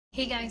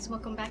Hey guys,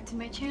 welcome back to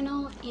my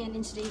channel, and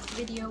in today's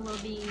video will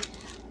be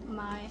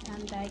my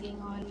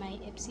unbagging on my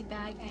Ipsy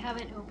bag. I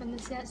haven't opened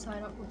this yet, so I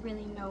don't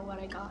really know what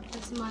I got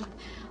this month,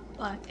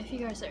 but if you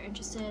guys are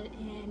interested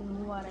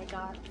in what I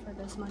got for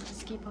this month,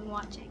 just keep on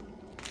watching.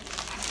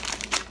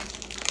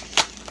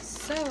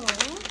 So,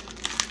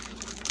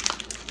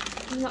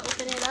 I'm gonna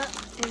open it up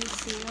and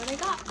see what I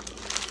got.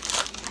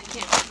 I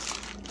can't.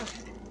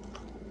 Okay.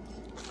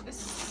 It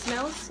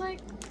smells like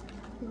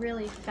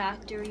really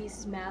factory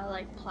smell,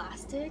 like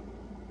plastic,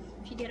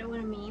 if you get what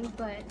I mean,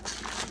 but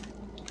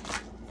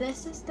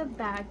this is the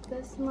bag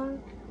this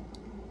month.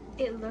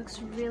 It looks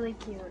really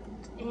cute,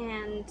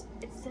 and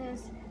it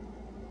says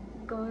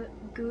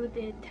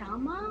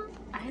Gudetama.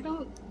 I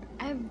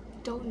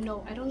don't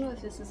know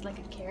if this is like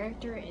a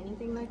character or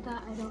anything like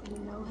that. I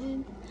don't know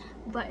him,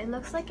 but it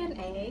looks like an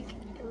egg.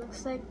 It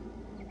looks like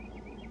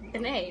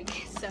an egg.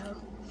 So,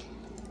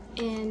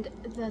 and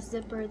the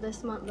zipper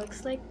this month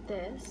looks like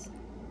this.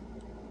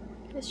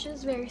 It's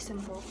just very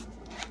simple,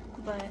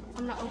 but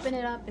I'm gonna open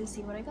it up and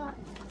see what I got.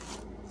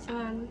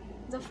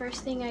 The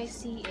first thing I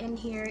see in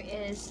here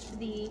is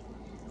the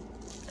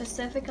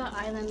Pacifica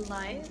Island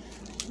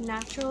Life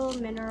Natural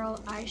Mineral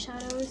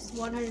Eyeshadows,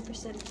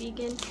 100%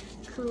 vegan,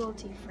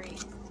 cruelty free.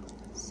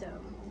 So,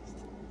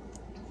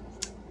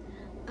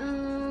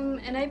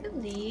 and I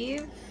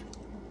believe,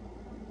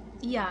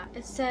 yeah,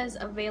 it says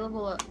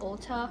available at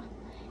Ulta,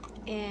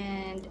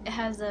 and it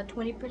has a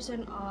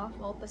 20% off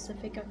all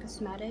Pacifica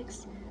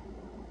cosmetics.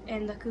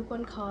 And the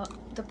coupon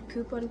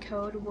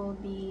code will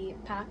be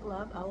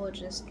PACKLOVE. I will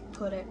just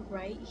put it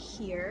right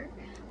here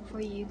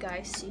for you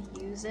guys to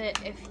use it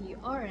if you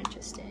are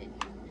interested.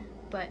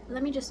 But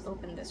let me just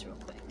open this real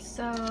quick.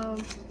 So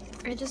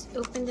I just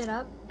opened it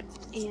up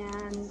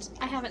and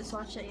I haven't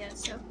swatched it yet,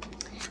 so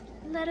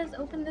let us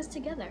open this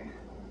together.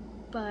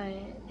 But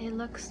it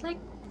looks like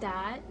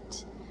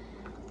that.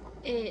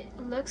 It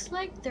looks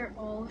like they're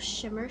all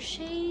shimmer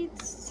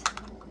shades.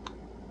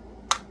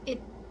 It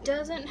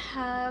doesn't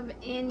have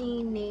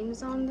any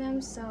names on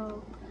them,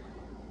 so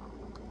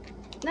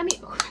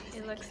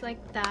it looks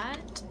like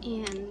that,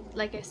 and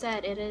like I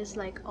said, it is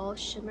like all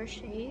shimmer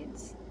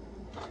shades,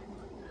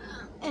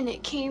 and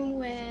it came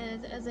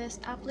with this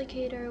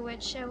applicator,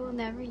 which I will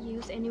never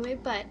use anyway,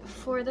 but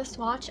for the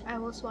swatch I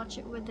will swatch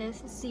it with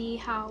this, see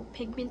how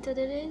pigmented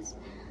it is.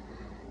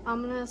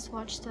 I'm gonna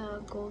swatch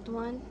the gold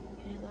one.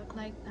 It look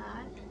like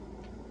that.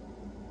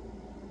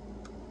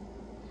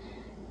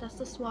 That's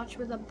the swatch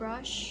with a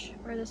brush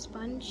or the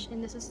sponge,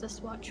 and this is the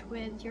swatch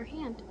with your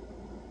hand.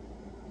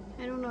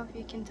 I don't know if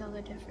you can tell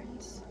the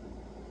difference.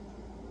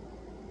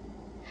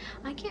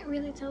 I can't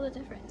really tell the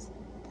difference.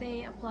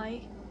 They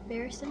apply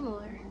very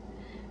similar.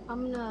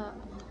 I'm gonna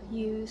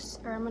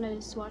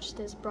swatch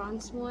this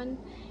bronze one.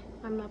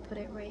 I'm gonna put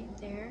it right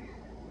there.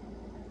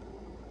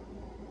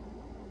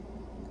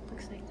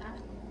 Looks like that.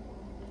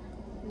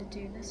 I'm gonna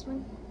do this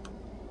one.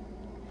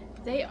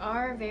 They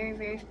are very,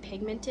 very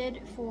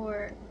pigmented.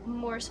 For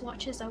more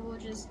swatches, I will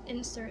just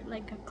insert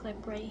like a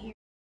clip right here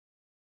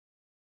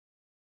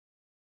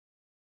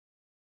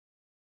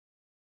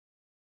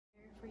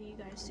for you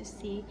guys to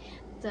see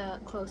the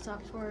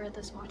close-up for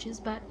the swatches.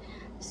 But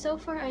so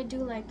far I do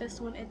like this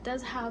one. It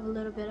does have a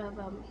little bit of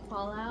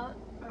fallout,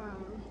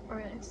 or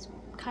it's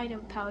kind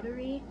of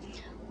powdery,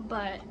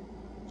 but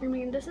I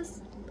mean, this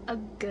is a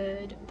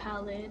good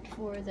palette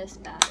for this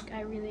bag.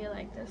 I really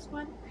like this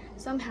one,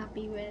 so I'm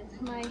happy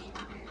with my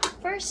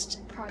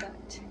first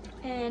product.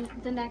 And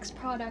the next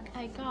product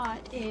I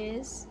got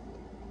is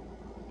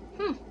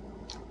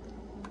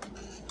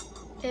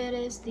it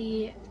is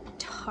the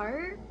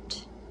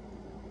Tarte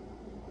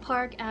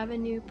Park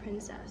Avenue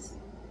Princess.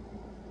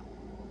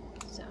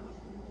 So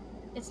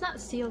it's not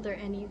sealed or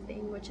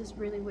anything, which is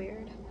really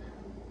weird,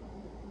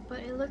 but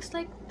it looks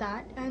like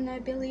that, and I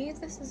believe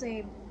this is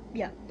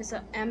it's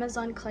an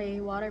Amazon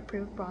Clay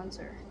waterproof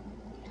bronzer.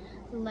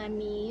 Let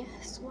me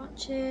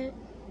swatch it.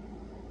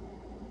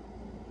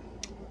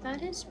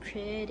 That is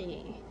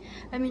pretty.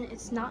 I mean,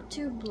 it's not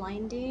too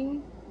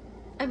blinding.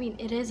 I mean,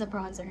 it is a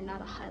bronzer,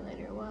 not a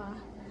highlighter. Wow.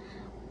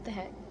 What the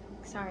heck?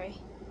 Sorry.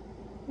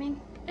 I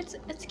mean,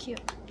 it's cute.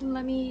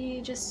 Let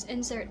me just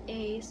insert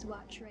a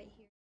swatch right here.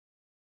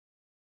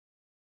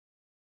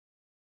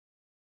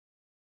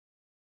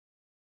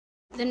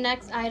 The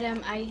next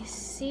item I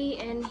see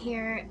in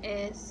here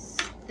is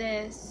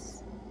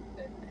this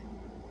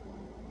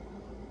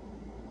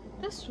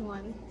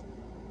one.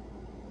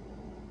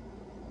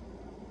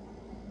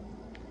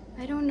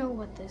 I don't know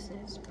what this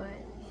is, but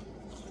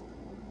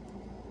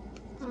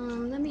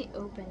let me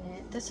open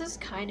it. This is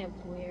kind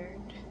of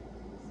weird.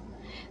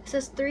 It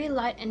says 3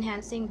 light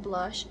enhancing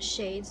blush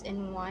shades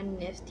in one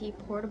nifty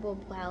portable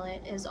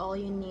palette is all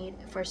you need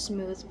for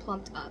smooth,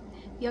 plumped up,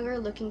 younger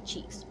looking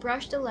cheeks.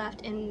 Brush the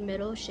left and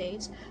middle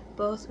shades,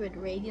 both with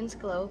Radiance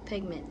Glow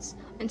pigments,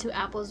 into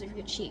apples of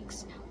your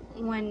cheeks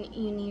when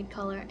you need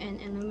color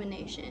and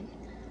illumination,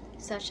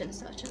 such and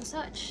such and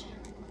such.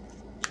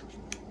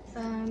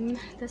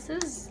 This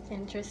is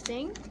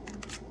interesting.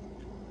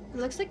 It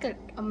looks like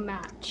a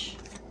match,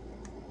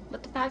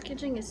 but the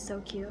packaging is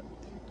so cute.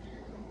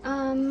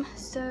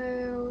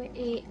 So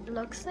it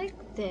looks like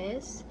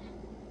this.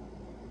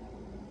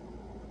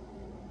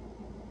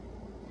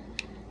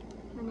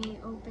 Let me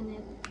open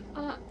it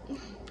up.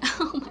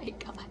 Oh my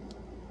god.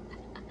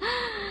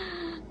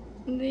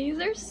 These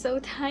are so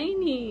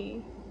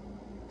tiny.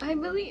 I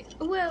believe,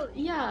 well,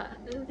 yeah,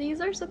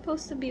 these are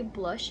supposed to be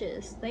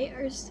blushes. They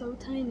are so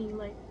tiny.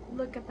 Like,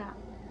 look at that.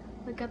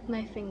 Look at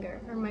my finger,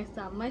 or my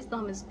thumb. My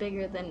thumb is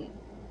bigger than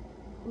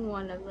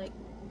one of, like,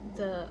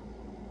 the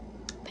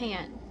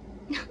pan.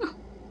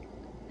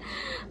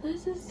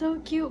 This is so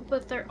cute,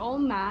 but they're all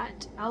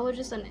matte. I will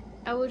just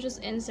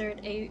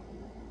insert a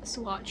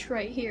swatch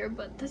right here,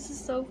 but this is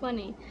so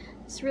funny.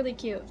 It's really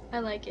cute. I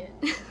like it.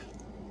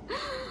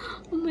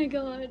 Oh my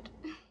god.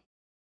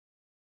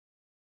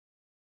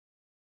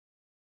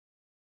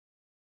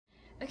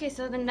 Okay,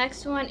 so the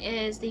next one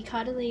is the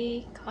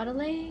Caudalie,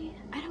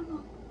 I don't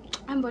know.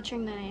 I'm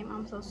butchering the name,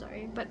 I'm so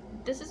sorry. But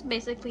this is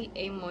basically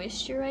a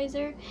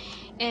moisturizer,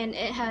 and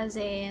it has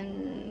a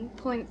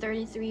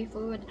 0.33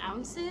 fluid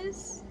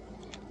ounces.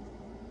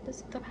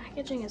 The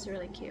packaging is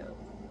really cute.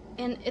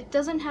 And it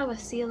doesn't have a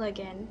seal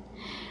again.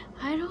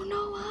 I don't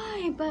know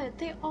why, but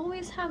they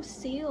always have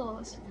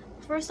seals.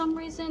 For some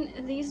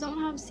reason, these don't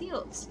have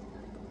seals.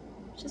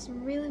 Just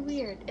really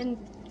weird. And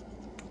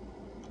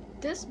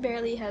this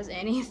barely has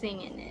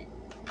anything in it.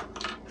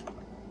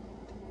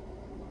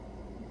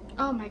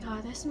 Oh my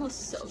god, this smells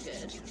so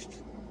good.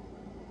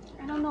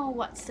 I don't know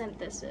what scent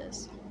this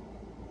is.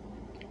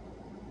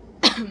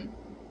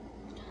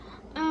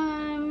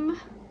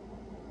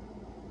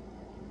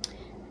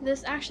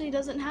 This actually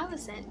doesn't have a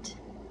scent.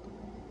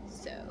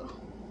 So.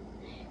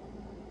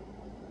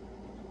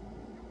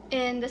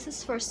 And this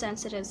is for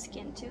sensitive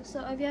skin too.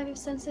 So if you have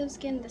sensitive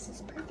skin, this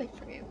is perfect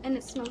for you. And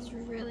it smells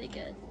really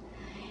good.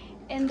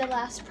 And the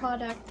last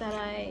product that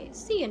I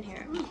see in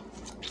here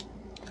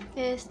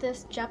is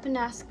this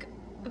Japanesque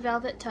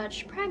Velvet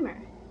Touch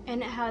Primer,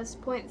 and it has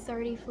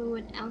 0.30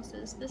 fluid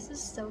ounces. This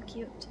is so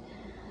cute.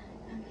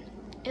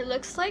 It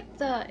looks like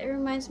it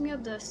reminds me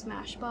of the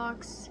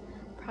Smashbox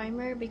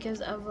primer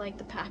because of like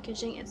the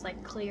packaging. It's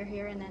like clear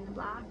here and then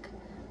black.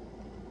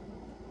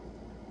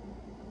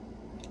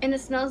 And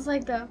it smells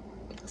like the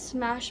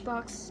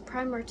Smashbox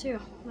primer too.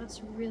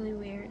 That's really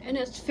weird. And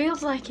it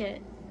feels like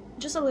it,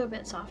 just a little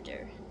bit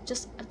softer.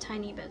 Just a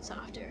tiny bit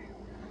softer.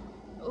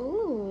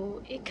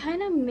 Ooh, it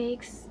kind of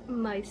makes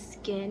my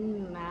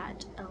skin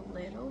matte a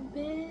little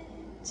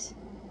bit.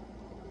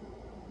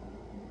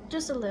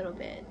 Just a little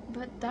bit,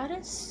 but that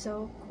is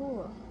so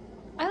cool.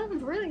 I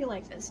really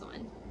like this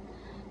one.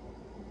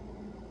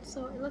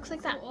 So it looks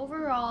like that. So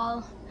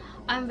overall,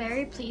 I'm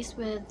very pleased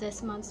with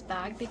this month's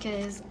bag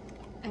because,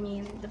 I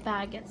mean, the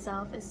bag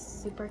itself is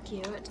super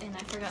cute, and I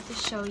forgot to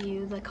show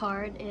you the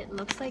card. It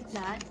looks like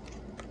that.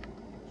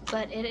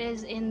 But it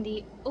is in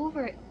the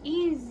Over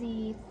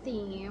Easy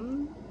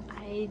theme.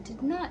 I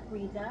did not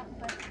read that,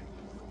 but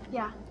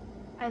yeah,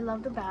 I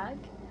love the bag.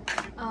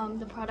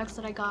 The products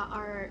that I got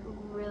are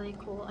really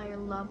cool. I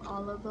love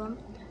all of them.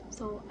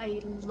 So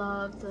I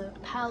love the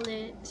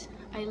palette.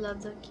 I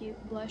love the cute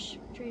blush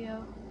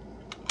trio.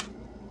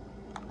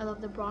 I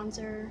love the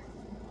bronzer.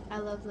 I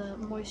love the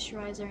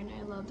moisturizer, and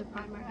I love the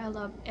primer. I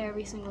love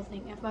every single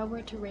thing. If I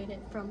were to rate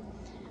it from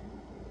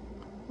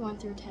 1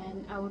 through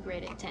 10, I would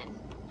rate it 10.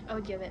 I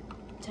would give it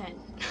 10.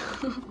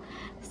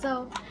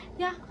 So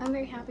yeah, I'm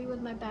very happy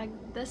with my bag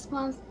this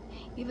month,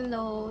 even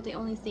though the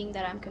only thing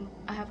that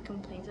I have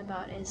complaints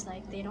about is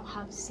like they don't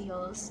have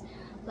seals.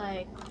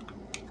 Like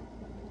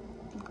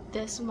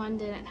this one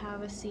didn't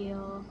have a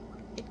seal.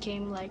 It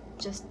came like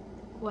just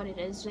what it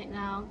is right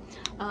now.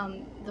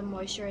 The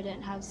moisture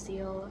didn't have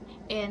seal,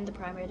 and the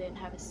primer didn't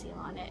have a seal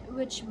on it,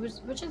 which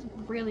is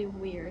really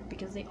weird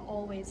because they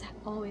always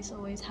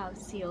have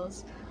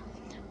seals.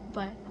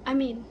 But I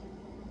mean,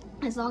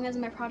 as long as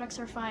my products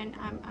are fine,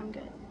 I'm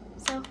good.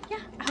 So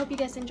yeah, I hope you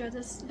guys enjoyed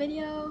this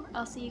video.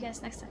 I'll see you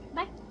guys next time.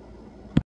 Bye!